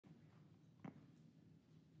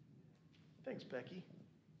Thanks, Becky.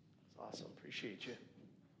 It's awesome. Appreciate you.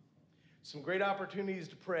 Some great opportunities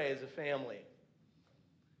to pray as a family.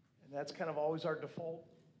 And that's kind of always our default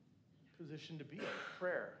position to be in,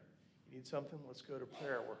 prayer. You need something? Let's go to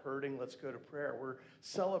prayer. We're hurting? Let's go to prayer. We're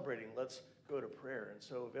celebrating? Let's go to prayer. And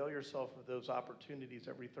so avail yourself of those opportunities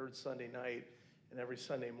every third Sunday night and every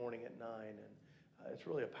Sunday morning at 9. And it's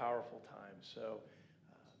really a powerful time. So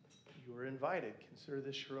you are invited. Consider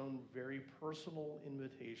this your own very personal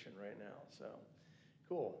invitation right now. So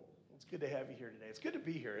cool. It's good to have you here today. It's good to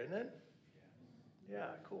be here, isn't it? Yeah,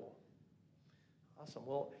 cool. Awesome.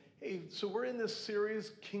 Well, hey, so we're in this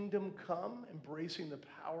series, Kingdom Come, Embracing the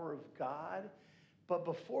Power of God. But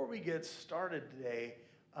before we get started today,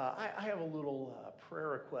 I have a little prayer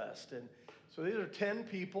request. And so these are 10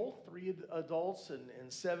 people, 3 adults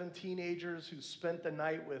and 7 teenagers who spent the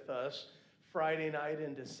night with us Friday night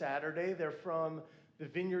into Saturday. They're from the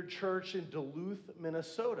Vineyard Church in Duluth,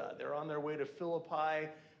 Minnesota. They're on their way to Philippi,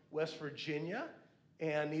 West Virginia,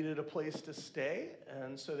 and needed a place to stay.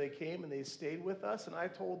 And so they came and they stayed with us. And I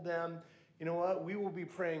told them, you know what, we will be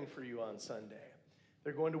praying for you on Sunday.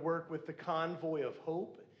 They're going to work with the Convoy of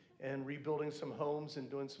Hope and rebuilding some homes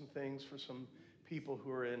and doing some things for some people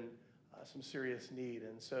who are in some serious need.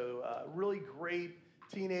 And so really great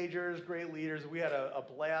teenagers, great leaders. We had a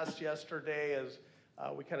blast yesterday as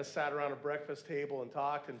we kind of sat around a breakfast table and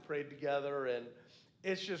talked and prayed together. And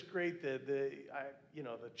it's just great that the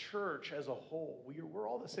church as a whole, we're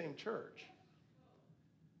all the same church.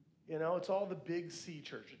 You know, it's all the big C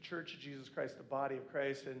church, the Church of Jesus Christ, the body of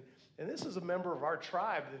Christ. And this is a member of our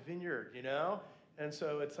tribe, the Vineyard, you know? And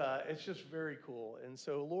so it's just very cool. And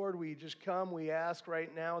so, Lord, we just come, we ask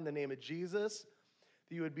right now in the name of Jesus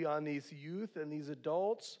that you would be on these youth and these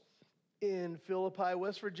adults in Philippi,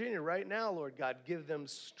 West Virginia right now, Lord God. Give them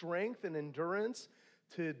strength and endurance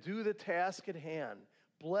to do the task at hand.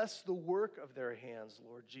 Bless the work of their hands,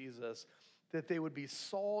 Lord Jesus, that they would be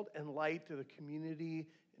salt and light to the community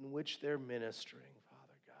in which they're ministering,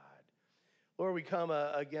 Father God. Lord, we come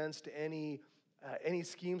against any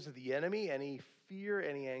schemes of the enemy, any fear,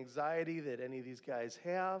 any anxiety that any of these guys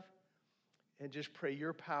have, and just pray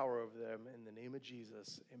your power over them in the name of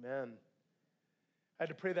Jesus. Amen. I had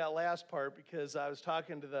to pray that last part because I was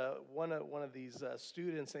talking to one of these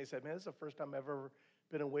students, and they said, man, this is the first time I've ever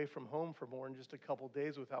been away from home for more than just a couple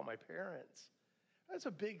days without my parents. That's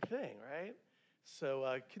a big thing, right?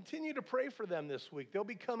 So continue to pray for them this week. They'll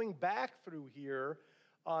be coming back through here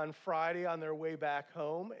on Friday on their way back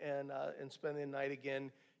home and spending the night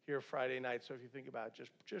again here Friday night. So if you think about it,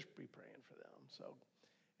 just be praying for them. So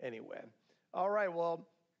anyway, all right, well,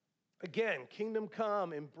 again, Kingdom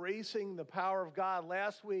Come, embracing the power of God.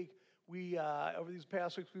 Last week, over these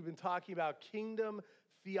past weeks, we've been talking about kingdom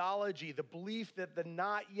theology, the belief that the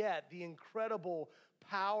not yet, the incredible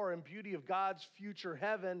power and beauty of God's future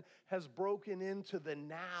heaven has broken into the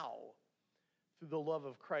now through the love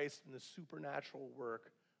of Christ and the supernatural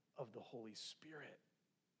work of the Holy Spirit.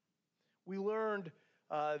 We learned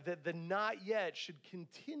that the not yet should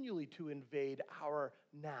continually to invade our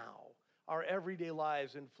now, our everyday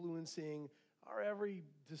lives, influencing our every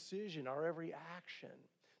decision, our every action.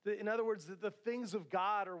 In other words, that the things of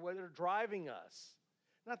God are what are driving us,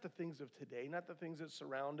 not the things of today, not the things that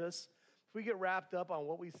surround us. If we get wrapped up on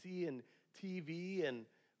what we see in TV and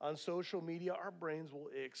on social media, our brains will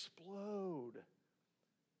explode.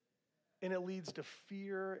 And it leads to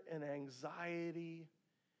fear and anxiety.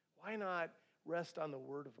 Why not rest on the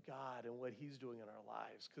Word of God and what He's doing in our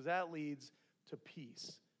lives? Because that leads to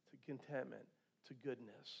peace, to contentment, to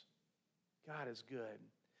goodness. God is good.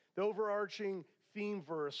 The overarching theme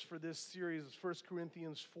verse for this series is 1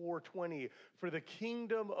 Corinthians 4:20. For the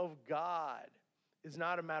kingdom of God is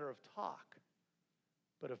not a matter of talk,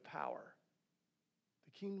 but of power.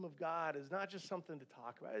 The kingdom of God is not just something to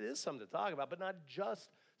talk about. It is something to talk about, but not just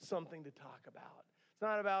something to talk about. It's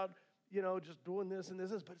not about, just doing this and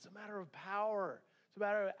this, but it's a matter of power. It's a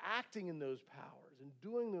matter of acting in those powers and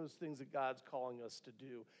doing those things that God's calling us to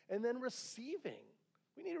do, and then receiving.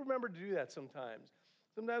 We need to remember to do that sometimes.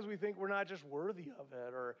 Sometimes we think we're not just worthy of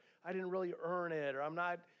it, or I didn't really earn it, or I'm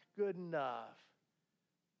not good enough.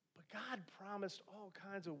 But God promised all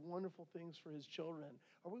kinds of wonderful things for His children.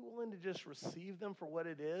 Are we willing to just receive them for what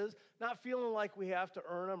it is? Not feeling like we have to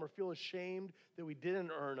earn them or feel ashamed that we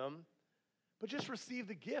didn't earn them, but just receive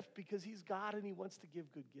the gift because He's God and He wants to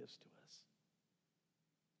give good gifts to us.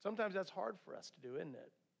 Sometimes that's hard for us to do, isn't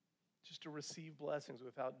it? Just to receive blessings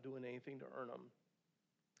without doing anything to earn them.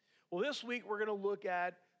 Well, this week we're going to look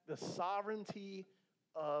at the sovereignty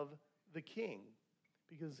of the King,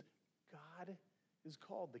 because God is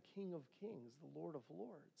called the King of Kings, the Lord of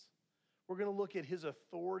Lords. We're going to look at his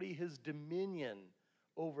authority, his dominion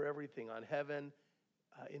over everything on heaven,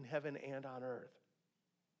 in heaven and on earth.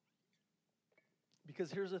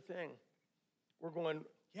 Because here's the thing. We're going,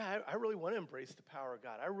 yeah, I really want to embrace the power of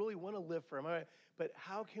God. I really want to live for him. But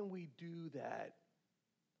how can we do that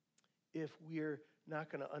if we're not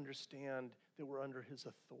going to understand that we're under his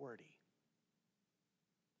authority?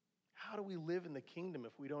 How do we live in the kingdom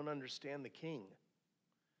if we don't understand the king?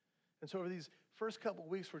 And so over these first couple of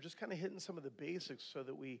weeks, we're just kind of hitting some of the basics so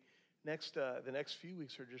that the next few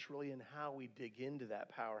weeks are just really in how we dig into that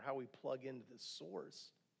power, how we plug into the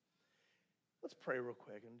source. Let's pray real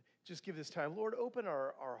quick and just give this time. Lord, open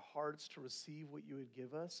our hearts to receive what you would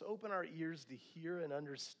give us. Open our ears to hear and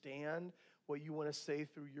understand what you want to say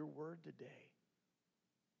through your word today.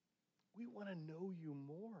 We want to know you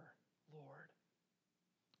more, Lord.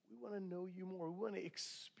 We want to know you more. We want to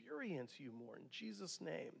experience you more. In Jesus'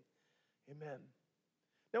 name, amen.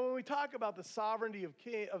 Now, when we talk about the sovereignty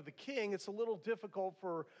of the king, it's a little difficult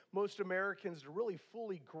for most Americans to really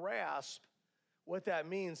fully grasp what that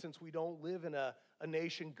means, since we don't live in a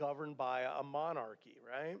nation governed by a monarchy,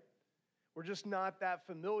 right? We're just not that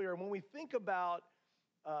familiar. And when we think about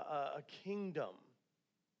a kingdom,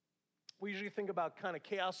 we usually think about kind of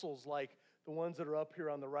castles like the ones that are up here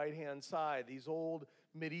on the right-hand side, these old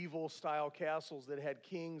medieval-style castles that had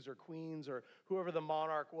kings or queens or whoever the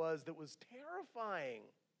monarch was that was terrifying.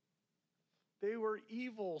 They were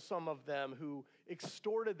evil, some of them, who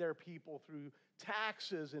extorted their people through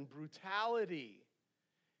taxes and brutality.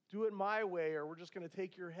 Do it my way or we're just going to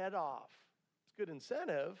take your head off. It's good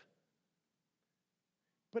incentive.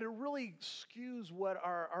 But it really skews what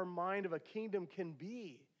our mind of a kingdom can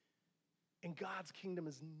be. And God's kingdom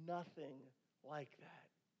is nothing like that.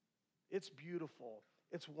 It's beautiful.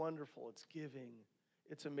 It's wonderful. It's giving.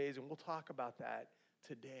 It's amazing. We'll talk about that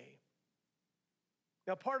today.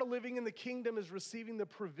 Now, part of living in the kingdom is receiving the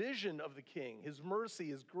provision of the king, his mercy,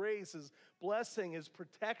 his grace, his blessing, his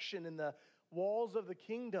protection in the walls of the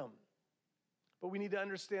kingdom. But we need to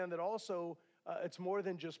understand that also it's more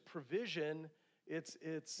than just provision. It's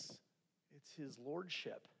his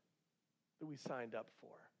lordship that we signed up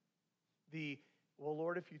for. Well,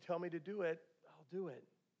 Lord, if you tell me to do it, I'll do it.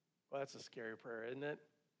 Well, that's a scary prayer, isn't it?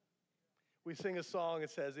 We sing a song that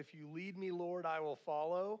says, if you lead me, Lord, I will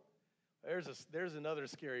follow. There's another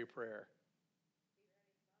scary prayer.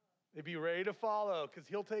 Be ready to follow, because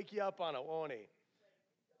he'll take you up on it, won't he?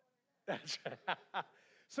 That's right.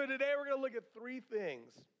 So today we're going to look at three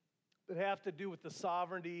things that have to do with the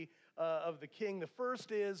sovereignty of the king. The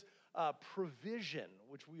first is provision,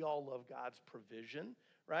 which we all love God's provision,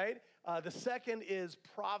 right? The second is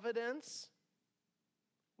providence,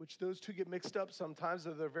 which those two get mixed up sometimes,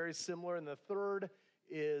 though they're very similar. And the third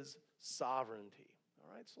is sovereignty.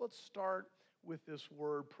 All right, so let's start with this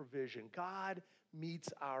word provision. God meets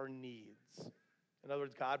our needs. In other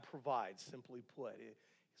words, God provides, simply put. He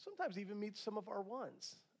sometimes even meets some of our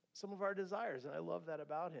wants, some of our desires, and I love that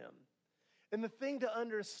about him. And the thing to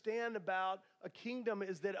understand about a kingdom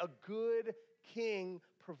is that a good king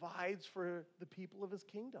provides for the people of his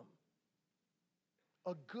kingdom.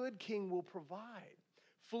 A good king will provide.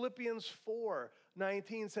 Philippians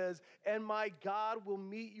 4:19 says, and my God will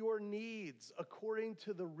meet your needs according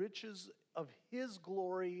to the riches of his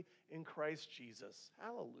glory in Christ Jesus.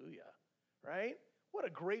 Hallelujah, right? What a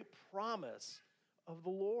great promise of the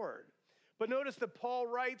Lord. But notice that Paul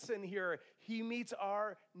writes in here, he meets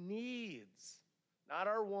our needs, not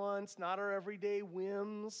our wants, not our everyday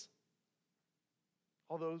whims.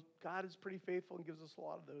 Although God is pretty faithful and gives us a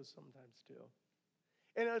lot of those sometimes too.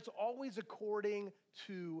 And it's always according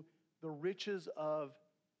to the riches of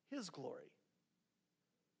his glory,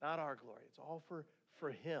 not our glory. It's all for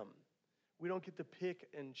him. We don't get to pick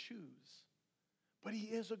and choose. But he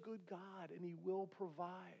is a good God, and he will provide.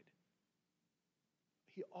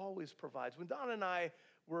 He always provides. When Don and I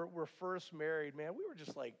were first married, man, we were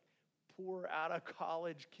just like poor,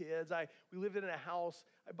 out-of-college kids. We lived in a house.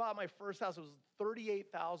 I bought my first house. It was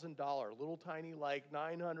 $38,000, little tiny, like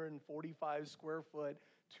 945 square foot,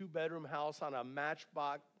 two-bedroom house on a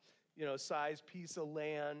matchbox, size piece of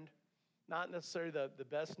land. Not necessarily the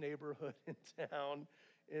best neighborhood in town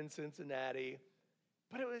in Cincinnati.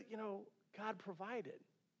 But it was, God provided.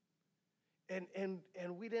 And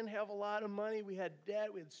we didn't have a lot of money. We had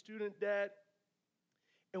debt. We had student debt.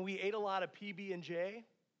 And we ate a lot of PB&J.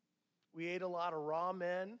 We ate a lot of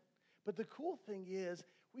ramen. But the cool thing is,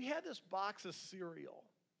 we had this box of cereal,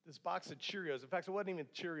 this box of Cheerios. In fact, it wasn't even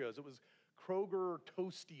Cheerios. It was Kroger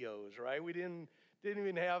Tostios, right? We didn't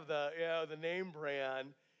even have the name brand.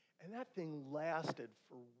 And that thing lasted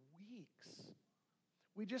for weeks.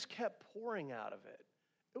 We just kept pouring out of it.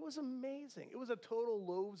 It was amazing. It was a total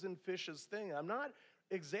loaves and fishes thing. I'm not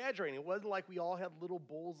exaggerating. It wasn't like we all had little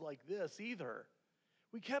bowls like this either.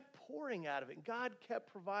 We kept pouring out of it, and God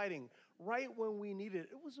kept providing right when we needed it.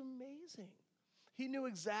 It was amazing. He knew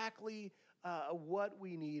exactly what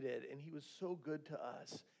we needed, and he was so good to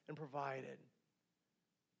us and provided.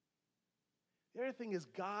 The other thing is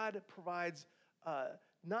God provides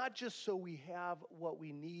not just so we have what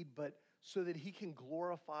we need, but so that he can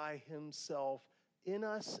glorify himself in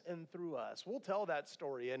us and through us. We'll tell that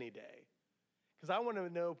story any day, because I want to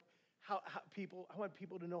know I want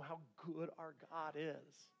people to know how good our God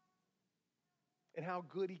is and how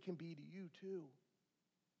good he can be to you too.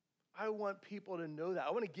 I want people to know that.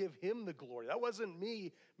 I want to give him the glory. That wasn't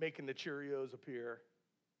me making the Cheerios appear.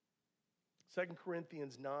 2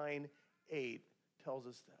 Corinthians 9:8 tells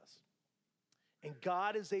us this. And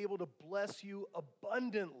God is able to bless you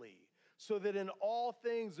abundantly, so that in all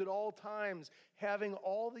things, at all times, having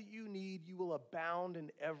all that you need, you will abound in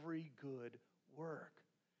every good work.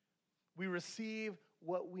 We receive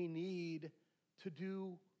what we need to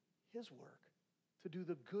do his work, to do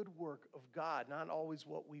the good work of God, not always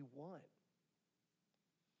what we want.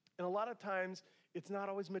 And a lot of times, it's not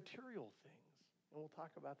always material things. And we'll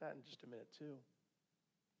talk about that in just a minute too.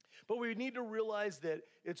 But we need to realize that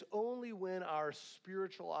it's only when our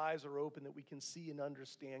spiritual eyes are open that we can see and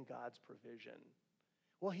understand God's provision.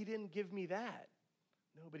 Well, he didn't give me that.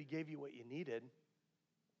 No, but he gave you what you needed.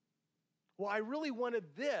 Well, I really wanted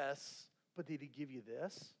this, but did he give you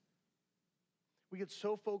this? We get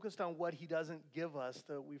so focused on what he doesn't give us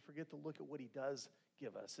that we forget to look at what he does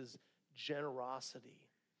give us, his generosity.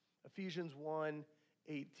 Ephesians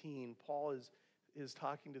 1:18, Paul is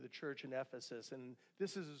talking to the church in Ephesus, and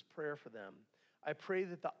this is his prayer for them. I pray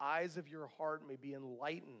that the eyes of your heart may be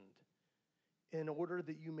enlightened in order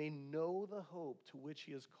that you may know the hope to which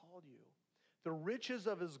he has called you, the riches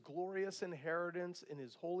of his glorious inheritance in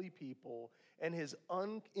his holy people, and his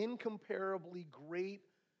incomparably great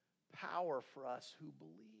power for us who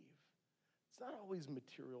believe. It's not always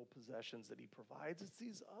material possessions that he provides. It's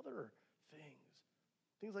these other things.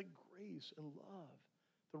 Things like grace and love.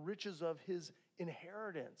 The riches of his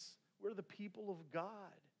inheritance. We're the people of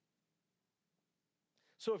God.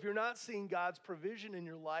 So if you're not seeing God's provision in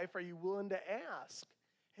your life, are you willing to ask,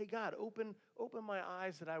 hey, God, open my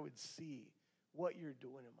eyes that I would see what you're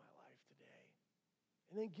doing in my life today?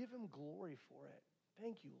 And then give him glory for it.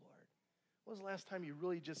 Thank you, Lord. When was the last time you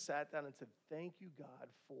really just sat down and said, thank you, God,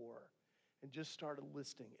 for, and just started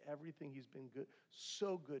listing everything he's been good,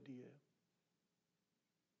 so good to you?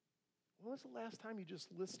 When was the last time you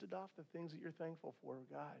just listed off the things that you're thankful for,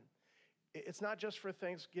 God? It's not just for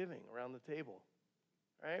Thanksgiving around the table,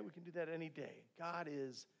 right? We can do that any day. God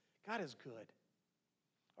is good.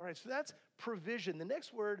 All right, so that's provision. The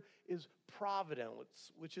next word is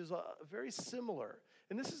providence, which is very similar.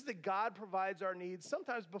 And this is that God provides our needs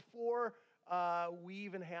sometimes before we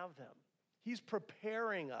even have them. He's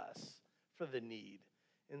preparing us for the need.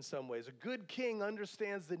 In some ways, a good king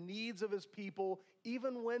understands the needs of his people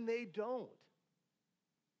even when they don't.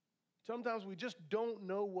 Sometimes we just don't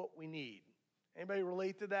know what we need. Anybody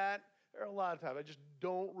relate to that? There are a lot of times I just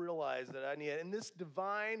don't realize that I need it. And this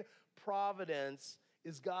divine providence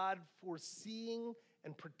is God foreseeing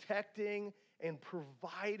and protecting and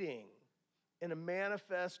providing in a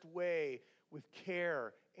manifest way with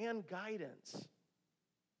care and guidance.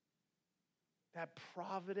 That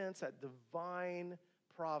providence, that divine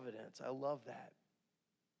providence. I love that.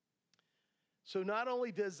 So not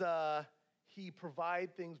only does he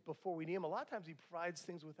provide things before we need him, a lot of times he provides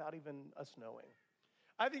things without even us knowing.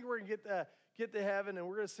 I think we're going to get to heaven and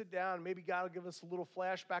we're going to sit down and maybe God will give us a little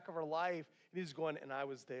flashback of our life. And he's going, and I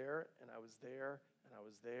was there, and I was there, and I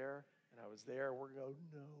was there, and I was there. We're going to go,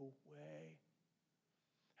 no way.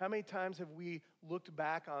 How many times have we looked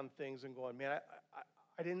back on things and going, man,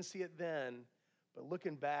 I didn't see it then, but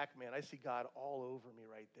looking back, man, I see God all over me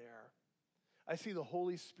right there. I see the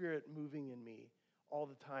Holy Spirit moving in me all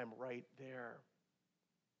the time right there.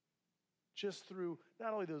 Just through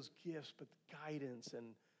not only those gifts, but the guidance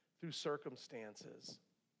and through circumstances.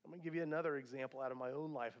 I'm going to give you another example out of my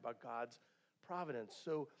own life about God's providence.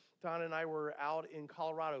 So Don and I were out in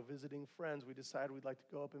Colorado visiting friends. We decided we'd like to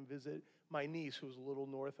go up and visit my niece, who was a little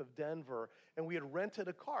north of Denver. And we had rented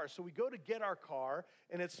a car. So we go to get our car,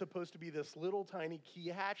 and it's supposed to be this little tiny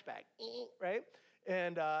Kia hatchback, right?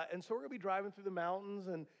 And so we're going to be driving through the mountains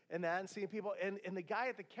and that and seeing people. And the guy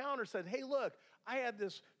at the counter said, hey, look, I had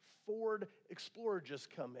this Ford Explorer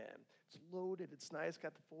just come in. It's loaded. It's nice.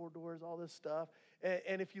 Got the 4 doors, all this stuff.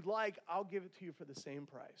 And if you'd like, I'll give it to you for the same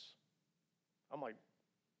price. I'm like,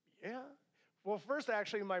 yeah. Well, first,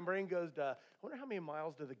 actually, my brain goes to, I wonder how many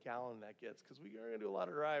miles to the gallon that gets, because we are going to do a lot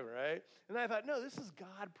of driving, right? And then I thought, no, this is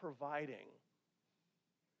God providing.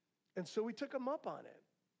 And so we took him up on it.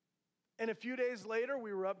 And a few days later,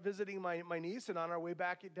 we were up visiting my niece, and on our way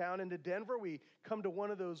back down into Denver, we come to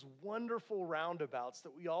one of those wonderful roundabouts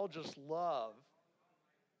that we all just love.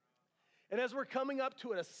 And as we're coming up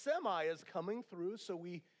to it, a semi is coming through, so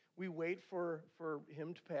we wait for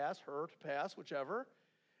him to pass, her to pass, whichever.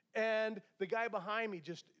 And the guy behind me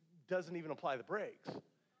just doesn't even apply the brakes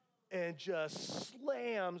and just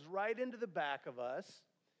slams right into the back of us,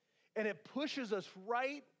 and it pushes us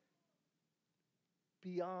right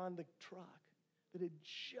beyond the truck that had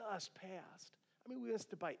just passed. I mean, we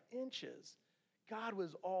missed it by inches. God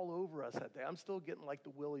was all over us that day. I'm still getting like the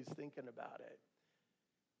willies thinking about it.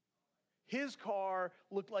 His car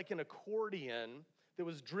looked like an accordion that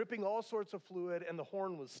was dripping all sorts of fluid, and the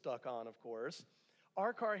horn was stuck on, of course.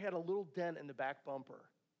 Our car had a little dent in the back bumper.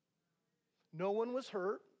 No one was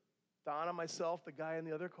hurt. Donna, myself, the guy in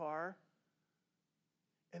the other car.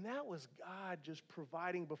 And that was God just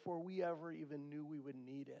providing before we ever even knew we would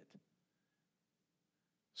need it.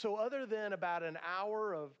 So other than about an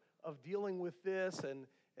hour of dealing with this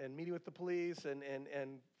and meeting with the police and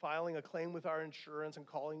filing a claim with our insurance and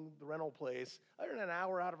calling the rental place, other than an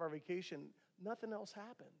hour out of our vacation, nothing else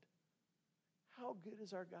happened. How good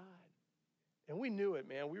is our God? And we knew it,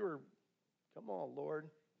 man. We were, come on, Lord.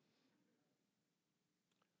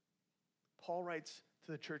 Paul writes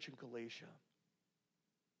to the church in Galatia.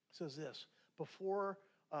 He says this,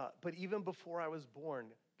 but even before I was born,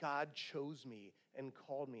 God chose me and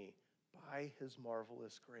called me by his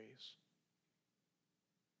marvelous grace.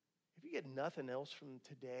 If you get nothing else from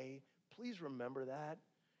today, please remember that.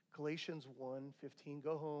 Galatians 1:15.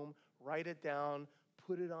 Go home, write it down,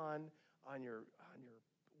 put it on your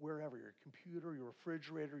wherever, your computer, your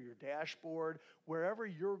refrigerator, your dashboard, wherever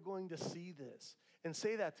you're going to see this. And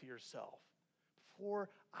say that to yourself. Before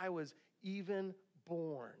I was even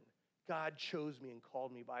born, God chose me and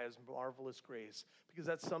called me by his marvelous grace, because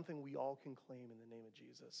that's something we all can claim in the name of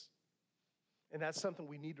Jesus. And that's something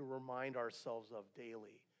we need to remind ourselves of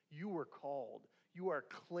daily. You were called. You are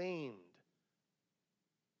claimed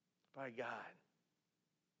by God.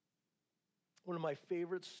 One of my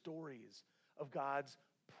favorite stories of God's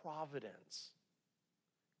providence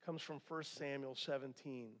comes from 1 Samuel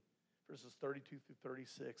 17, verses 32 through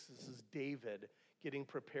 36. This is David getting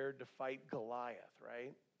prepared to fight Goliath,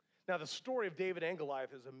 right? Now, the story of David and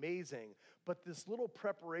Goliath is amazing, but this little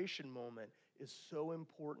preparation moment is so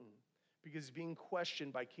important because he's being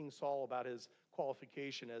questioned by King Saul about his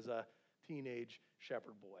qualification as a teenage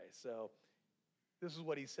shepherd boy. So this is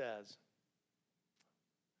what he says.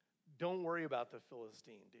 Don't worry about the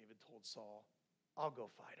Philistine, David told Saul. I'll go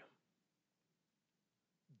fight him.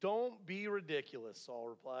 Don't be ridiculous, Saul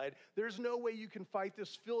replied. There's no way you can fight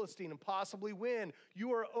this Philistine and possibly win.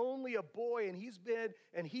 You are only a boy, and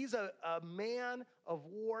he's a man of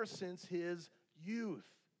war since his youth.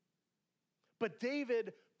 But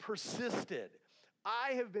David persisted.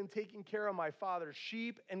 I have been taking care of my father's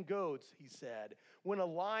sheep and goats, he said. When a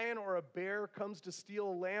lion or a bear comes to steal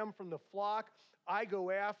a lamb from the flock, I go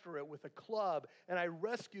after it with a club, and I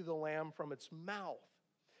rescue the lamb from its mouth.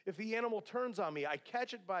 If the animal turns on me, I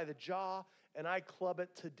catch it by the jaw, and I club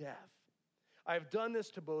it to death. I have done this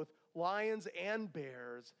to both lions and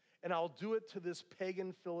bears, and I'll do it to this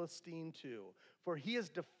pagan Philistine too, for he has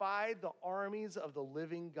defied the armies of the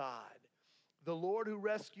living God. The Lord who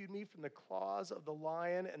rescued me from the claws of the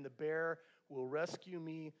lion and the bear will rescue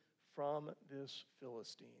me from this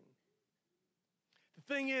Philistine.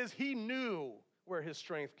 The thing is, he knew where his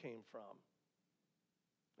strength came from,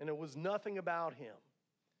 and it was nothing about him.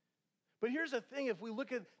 But here's the thing, if we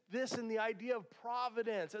look at this in the idea of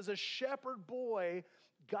providence, as a shepherd boy,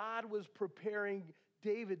 God was preparing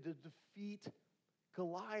David to defeat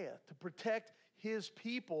Goliath, to protect his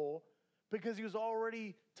people, because he was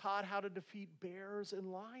already taught how to defeat bears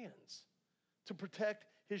and lions, to protect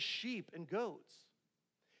his sheep and goats.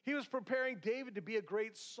 He was preparing David to be a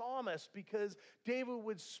great psalmist, because David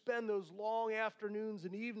would spend those long afternoons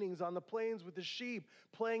and evenings on the plains with his sheep,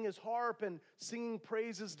 playing his harp and singing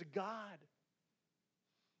praises to God.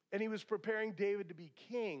 And he was preparing David to be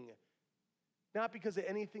king, not because of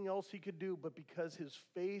anything else he could do, but because his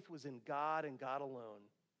faith was in God and God alone,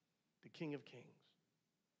 the King of Kings.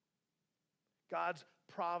 God's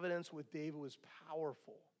providence with David was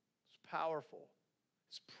powerful. It was powerful.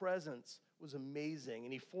 His presence was amazing,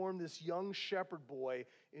 and he formed this young shepherd boy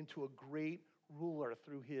into a great ruler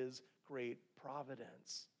through his great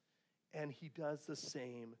providence. And he does the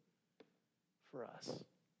same for us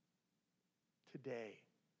today,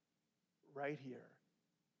 right here,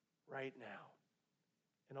 right now.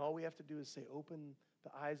 And all we have to do is say, open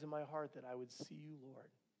the eyes of my heart that I would see you, Lord.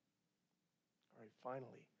 All right,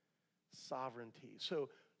 finally, sovereignty. So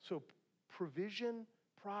provision,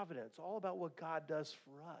 providence, all about what God does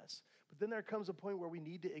for us. But then there comes a point where we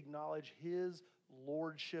need to acknowledge his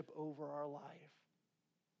lordship over our life,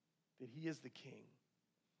 that he is the king.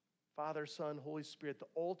 Father, Son, Holy Spirit, the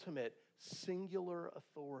ultimate singular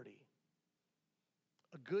authority.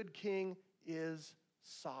 A good king is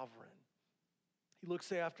sovereign. He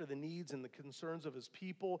looks after the needs and the concerns of his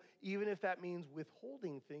people, even if that means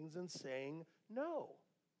withholding things and saying no.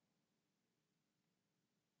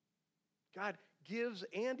 God gives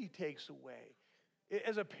and he takes away.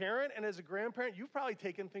 As a parent and as a grandparent, you've probably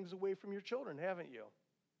taken things away from your children, haven't you?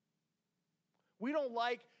 We don't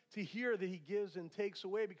like to hear that he gives and takes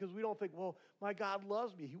away because we don't think, well, my God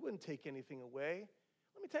loves me. He wouldn't take anything away.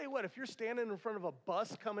 Let me tell you what, if you're standing in front of a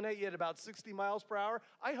bus coming at you at about 60 miles per hour,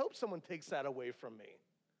 I hope someone takes that away from me.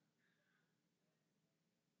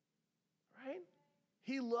 Right?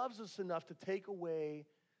 He loves us enough to take away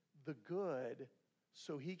the good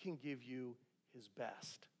so he can give you his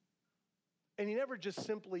best. And he never just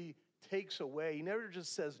simply takes away. He never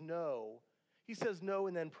just says no. He says no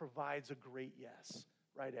and then provides a great yes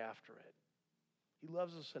right after it. He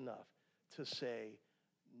loves us enough to say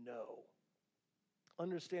no.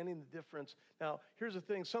 Understanding the difference. Now, here's the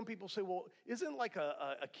thing. Some people say, well, isn't like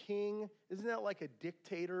a king, isn't that like a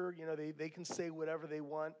dictator? You know, they can say whatever they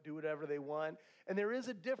want, do whatever they want. And there is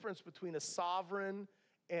a difference between a sovereign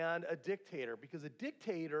and a dictator, because a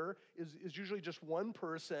dictator is usually just one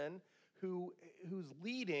person who's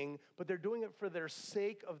leading, but they're doing it for their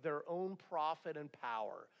sake of their own profit and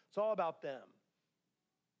power. It's all about them,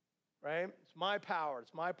 right? It's my power.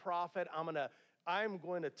 It's my profit. I'm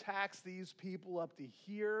going to tax these people up to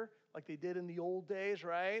here like they did in the old days,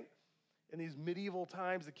 right? In these medieval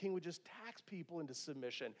times, the king would just tax people into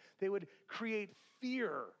submission. They would create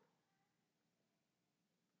fear.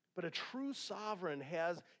 But a true sovereign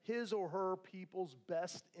has his or her people's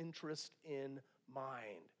best interest in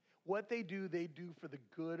mind. What they do for the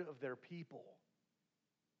good of their people.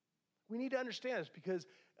 We need to understand this because,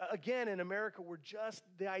 again, in America,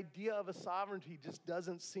 the idea of a sovereignty just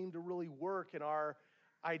doesn't seem to really work in our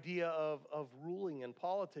idea of ruling and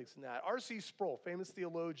politics and that. R.C. Sproul, famous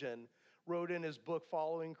theologian, wrote in his book,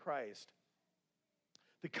 Following Christ,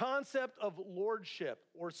 the concept of lordship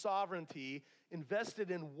or sovereignty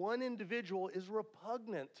invested in one individual is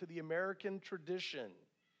repugnant to the American tradition.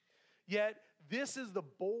 Yet, this is the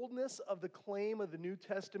boldness of the claim of the New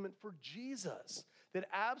Testament for Jesus, that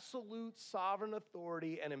absolute sovereign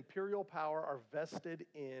authority and imperial power are vested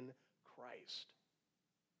in Christ.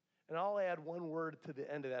 And I'll add one word to the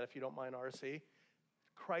end of that, if you don't mind, R.C.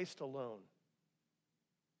 Christ alone.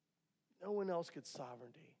 No one else gets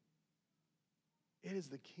sovereignty. It is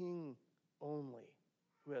the King only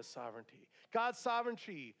who has sovereignty. God's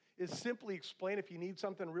sovereignty is simply explained, if you need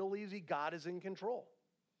something real easy, God is in control.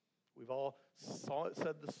 We've all sung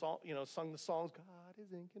the songs, God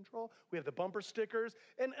is in control. We have the bumper stickers.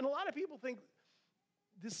 And a lot of people think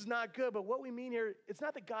this is not good, but what we mean here, it's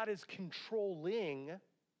not that God is controlling.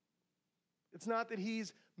 It's not that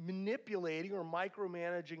he's manipulating or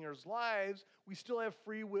micromanaging our lives. We still have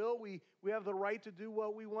free will. We have the right to do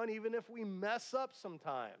what we want, even if we mess up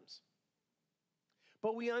sometimes.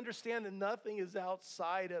 But we understand that nothing is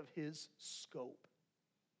outside of his scope.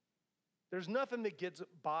 There's nothing that gets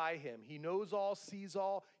by him. He knows all, sees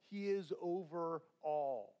all. He is over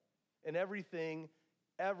all. And everything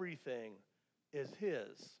is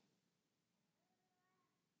his.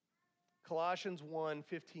 Colossians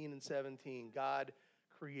 1:15 and 17, God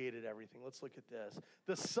created everything. Let's look at this.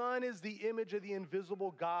 The Son is the image of the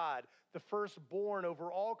invisible God, the firstborn over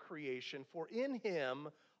all creation. For in him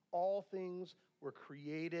all things were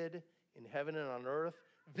created in heaven and on earth,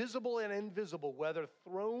 visible and invisible, whether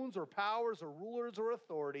thrones or powers or rulers or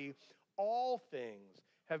authority, all things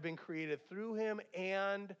have been created through him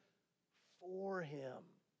and for him.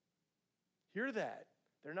 Hear that.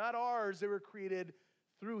 They're not ours. They were created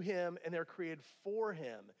through him and they're created for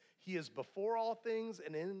him. He is before all things,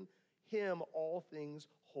 and in him all things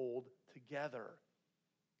hold together.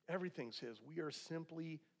 Everything's his. We are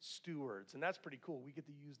simply stewards, and that's pretty cool. We get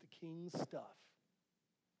to use the king's stuff.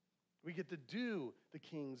 We get to do the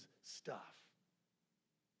king's stuff.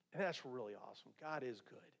 And that's really awesome. God is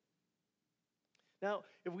good. Now,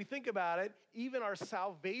 if we think about it, even our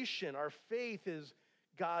salvation, our faith is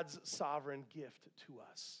God's sovereign gift to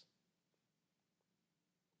us.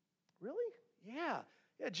 Really? Yeah.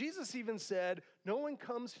 Jesus even said, no one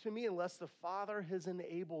comes to me unless the Father has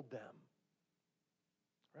enabled them.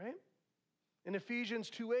 Right? In Ephesians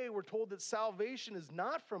 2:8, we're told that salvation is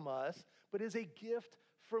not from us, but is a gift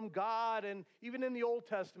from God. And even in the Old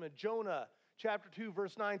Testament, Jonah chapter 2,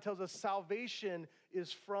 verse 9 tells us salvation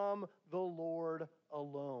is from the Lord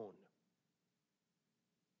alone.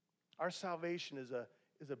 Our salvation is a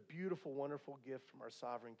beautiful, wonderful gift from our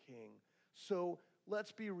sovereign King. So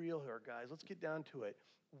let's be real here, guys. Let's get down to it.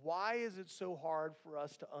 Why is it so hard for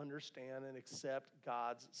us to understand and accept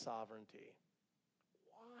God's sovereignty?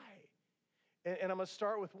 Why? And I'm going to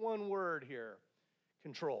start with one word here: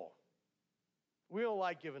 control. We don't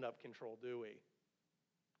like giving up control, do we?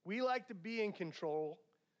 We like to be in control,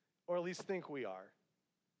 or at least think we are.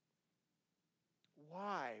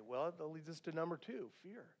 Why? Well, that leads us to number 2,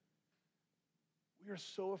 fear. We are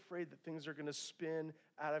so afraid that things are going to spin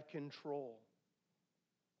out of control.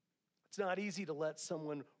 It's not easy to let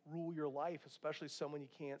someone rule your life, especially someone you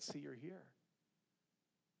can't see or hear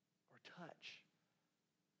or touch.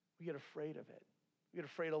 We get afraid of it. We get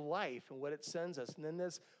afraid of life and what it sends us. And then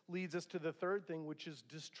this leads us to the third thing, which is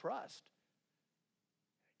distrust.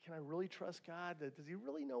 Can I really trust God? Does he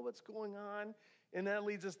really know what's going on? And that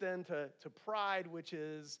leads us then to pride, which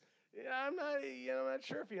is, I'm not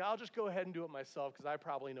sure if I'll just go ahead and do it myself because I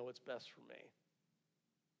probably know what's best for me.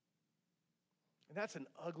 And that's an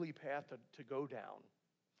ugly path to go down.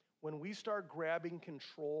 When we start grabbing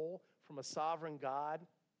control from a sovereign God,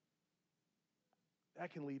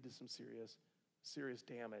 that can lead to some serious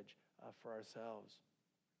damage for ourselves.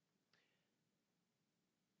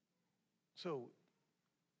 So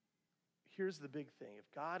here's the big thing.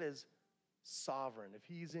 If God is sovereign, if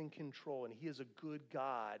he's in control, and he is a good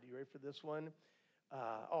God, you ready for this one?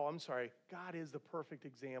 God is the perfect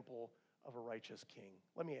example of a righteous king.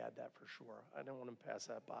 Let me add that for sure. I don't want to pass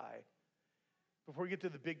that by. Before we get to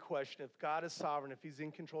the big question, if God is sovereign, if he's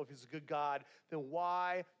in control, if he's a good God, then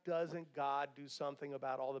why doesn't God do something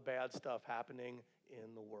about all the bad stuff happening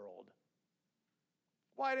in the world?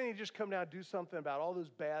 Why didn't he just come down and do something about all those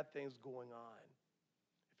bad things going on?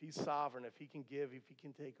 If he's sovereign, if he can give, if he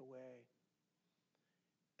can take away.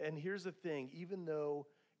 And here's the thing, even though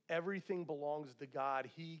everything belongs to God,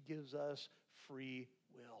 he gives us free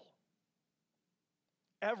will.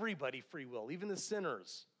 Everybody free will, even the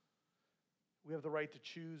sinners. We have the right to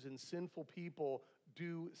choose, and sinful people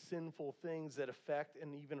do sinful things that affect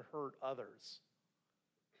and even hurt others.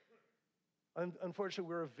 Unfortunately,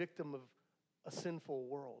 we're a victim of a sinful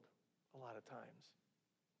world a lot of times.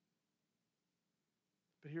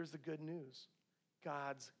 But here's the good news.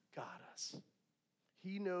 God's got us.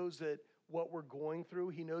 He knows that what we're going through,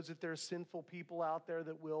 he knows that there are sinful people out there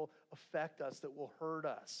that will affect us, that will hurt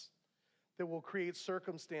us, that will create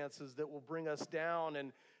circumstances that will bring us down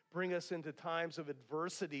and bring us into times of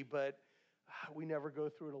adversity, but we never go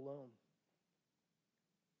through it alone.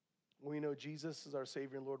 When we know Jesus is our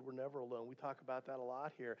Savior and Lord, we're never alone. We talk about that a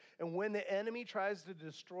lot here. And when the enemy tries to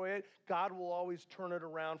destroy it, God will always turn it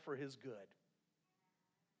around for his good.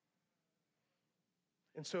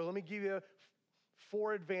 And so let me give you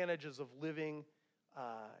 4 advantages of living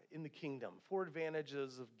in the kingdom. 4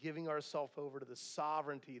 advantages of giving ourselves over to the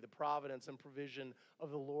sovereignty, the providence, and provision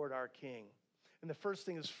of the Lord our King. And the first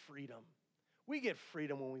thing is freedom. We get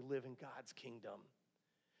freedom when we live in God's kingdom.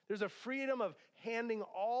 There's a freedom of handing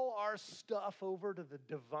all our stuff over to the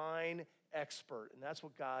divine expert, and that's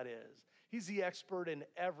what God is. He's the expert in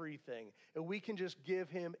everything, and we can just give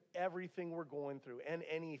him everything we're going through and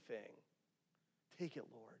anything. Take it,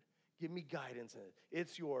 Lord. Give me guidance in it.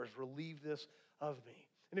 It's yours. Relieve this of me.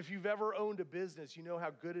 And if you've ever owned a business, you know how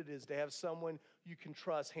good it is to have someone you can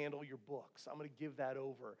trust handle your books. I'm going to give that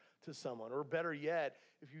over to someone. Or better yet,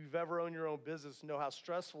 if you've ever owned your own business, you know how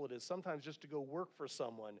stressful it is. Sometimes just to go work for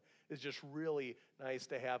someone is just really nice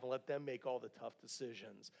to have and let them make all the tough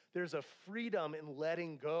decisions. There's a freedom in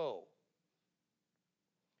letting go,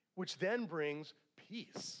 which then brings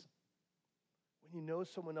peace. When you know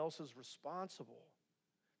someone else is responsible.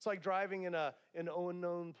 It's like driving in an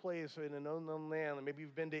unknown place or in an unknown land. Maybe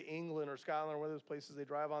you've been to England or Scotland or one of those places they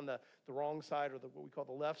drive on the wrong side or what we call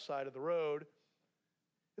the left side of the road.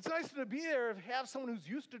 It's nice to be there and have someone who's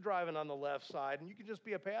used to driving on the left side, and you can just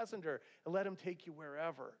be a passenger and let him take you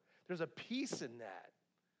wherever. There's a peace in that.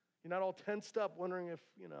 You're not all tensed up wondering if,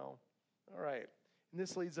 all right. And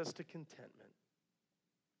this leads us to contentment.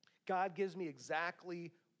 God gives me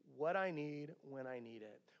exactly what I need when I need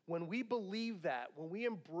it. When we believe that, when we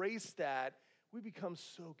embrace that, we become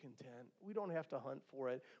so content. We don't have to hunt for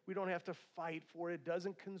it. We don't have to fight for it. It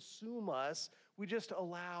doesn't consume us. We just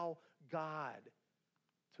allow God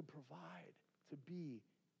to provide, to be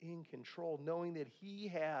in control, knowing that he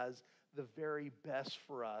has the very best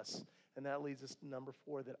for us. And that leads us to number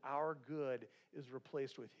 4, that our good is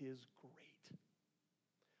replaced with his great.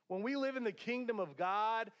 When we live in the kingdom of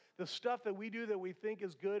God, the stuff that we do that we think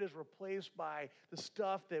is good is replaced by the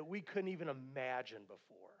stuff that we couldn't even imagine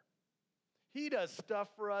before. He does stuff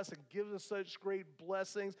for us and gives us such great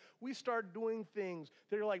blessings. We start doing things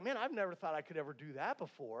that are like, man, I've never thought I could ever do that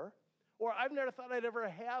before. Or I've never thought I'd ever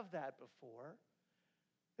have that before.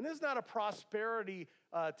 And this is not a prosperity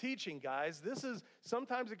teaching, guys.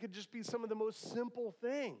 Sometimes it could just be some of the most simple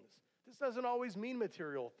things. This doesn't always mean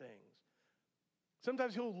material things.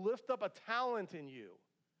 Sometimes he'll lift up a talent in you.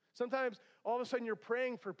 Sometimes all of a sudden you're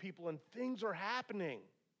praying for people and things are happening.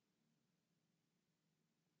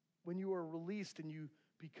 When you are released and you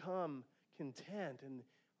become content and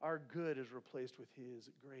our good is replaced with his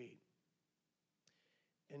great.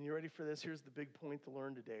 And you ready for this? Here's the big point to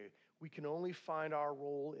learn today. We can only find our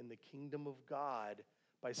role in the kingdom of God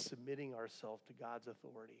by submitting ourselves to God's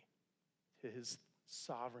authority, to his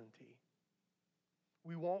sovereignty.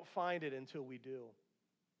 We won't find it until we do.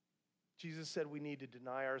 Jesus said we need to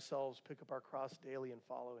deny ourselves, pick up our cross daily, and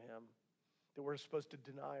follow him. That we're supposed to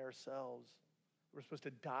deny ourselves. We're supposed to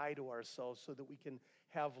die to ourselves so that we can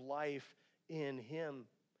have life in him.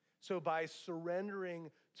 So by surrendering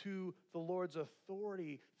to the Lord's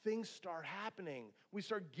authority, things start happening. We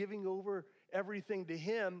start giving over everything to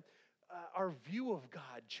him. Our view of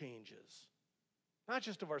God changes. Not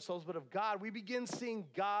just of ourselves, but of God. We begin seeing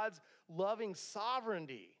God's loving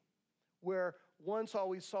sovereignty, where once all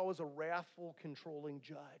we saw was a wrathful, controlling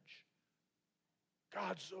judge.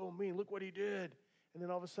 God's so mean. Look what he did. And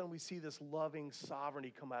then all of a sudden we see this loving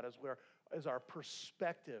sovereignty come out as our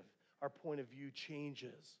perspective, our point of view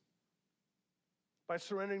changes. By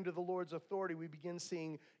surrendering to the Lord's authority, we begin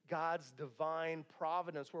seeing God's divine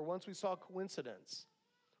providence, where once we saw coincidence.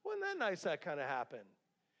 Wasn't that nice that kind of happened?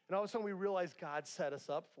 And all of a sudden we realize God set us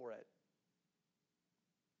up for it.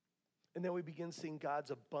 And then we begin seeing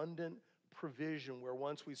God's abundant provision, where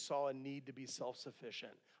once we saw a need to be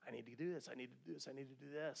self-sufficient. I need to do this, I need to do this, I need to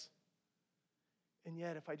do this. And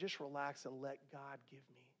yet, if I just relax and let God give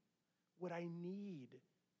me what I need,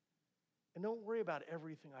 and don't worry about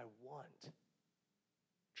everything I want,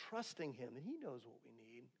 trusting him that he knows what we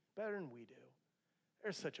need better than we do,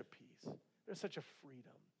 there's such a peace. There's such a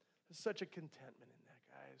freedom. There's such a contentment in that,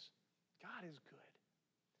 guys. God is good.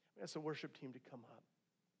 I'm going to ask the worship team to come up.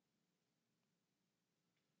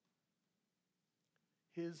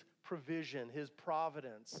 His provision, his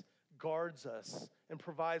providence guards us and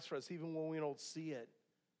provides for us even when we don't see it.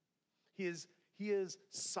 He is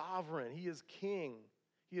sovereign. He is king.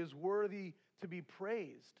 He is worthy to be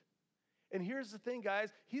praised. And here's the thing,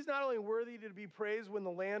 guys. He's not only worthy to be praised when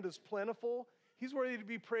the land is plentiful, he's worthy to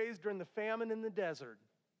be praised during the famine in the desert.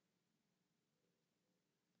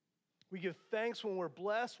 We give thanks when we're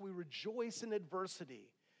blessed. We rejoice in adversity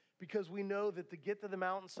because we know that to get to the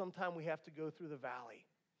mountain, sometime we have to go through the valley.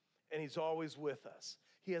 And he's always with us.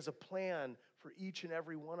 He has a plan for each and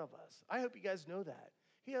every one of us. I hope you guys know that.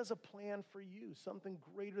 He has a plan for you, something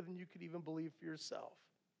greater than you could even believe for yourself.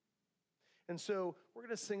 And so we're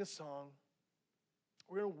going to sing a song.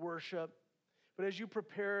 We're going to worship. But as you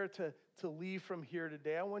prepare to leave from here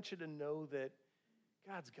today, I want you to know that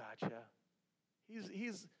God's got you.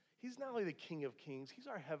 He's not only the King of Kings, he's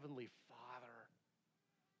our heavenly Father.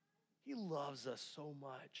 He loves us so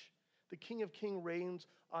much. The King of Kings reigns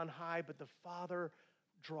on high, but the Father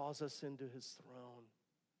draws us into his throne.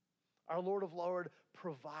 Our Lord of Lords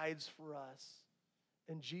provides for us.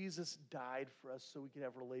 And Jesus died for us so we could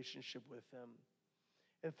have a relationship with him.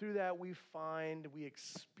 And through that, we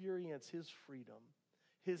experience his freedom,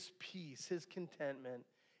 his peace, his contentment,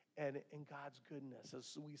 and God's goodness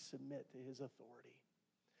as we submit to his authority.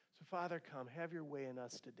 So, Father, come, have your way in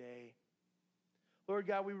us today. Lord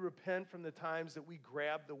God, we repent from the times that we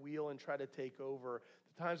grab the wheel and try to take over,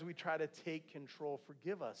 the times we try to take control.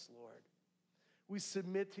 Forgive us, Lord. We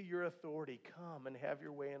submit to your authority. Come and have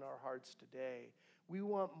your way in our hearts today. We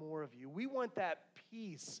want more of you. We want that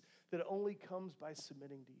peace that only comes by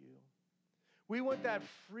submitting to you. We want that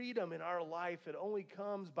freedom in our life that only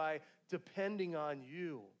comes by depending on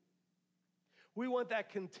you. We want that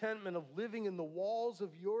contentment of living in the walls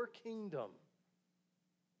of your kingdom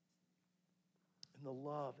and the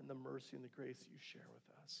love and the mercy and the grace that you share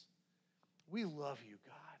with us. We love you,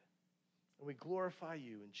 God, and we glorify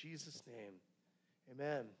you in Jesus' name.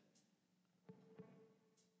 Amen.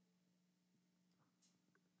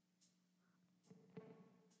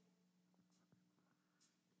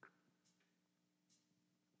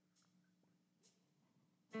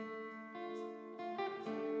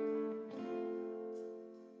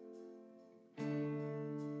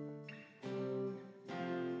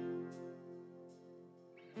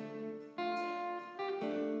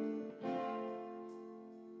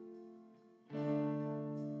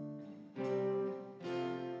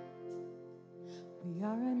 We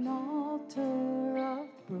are an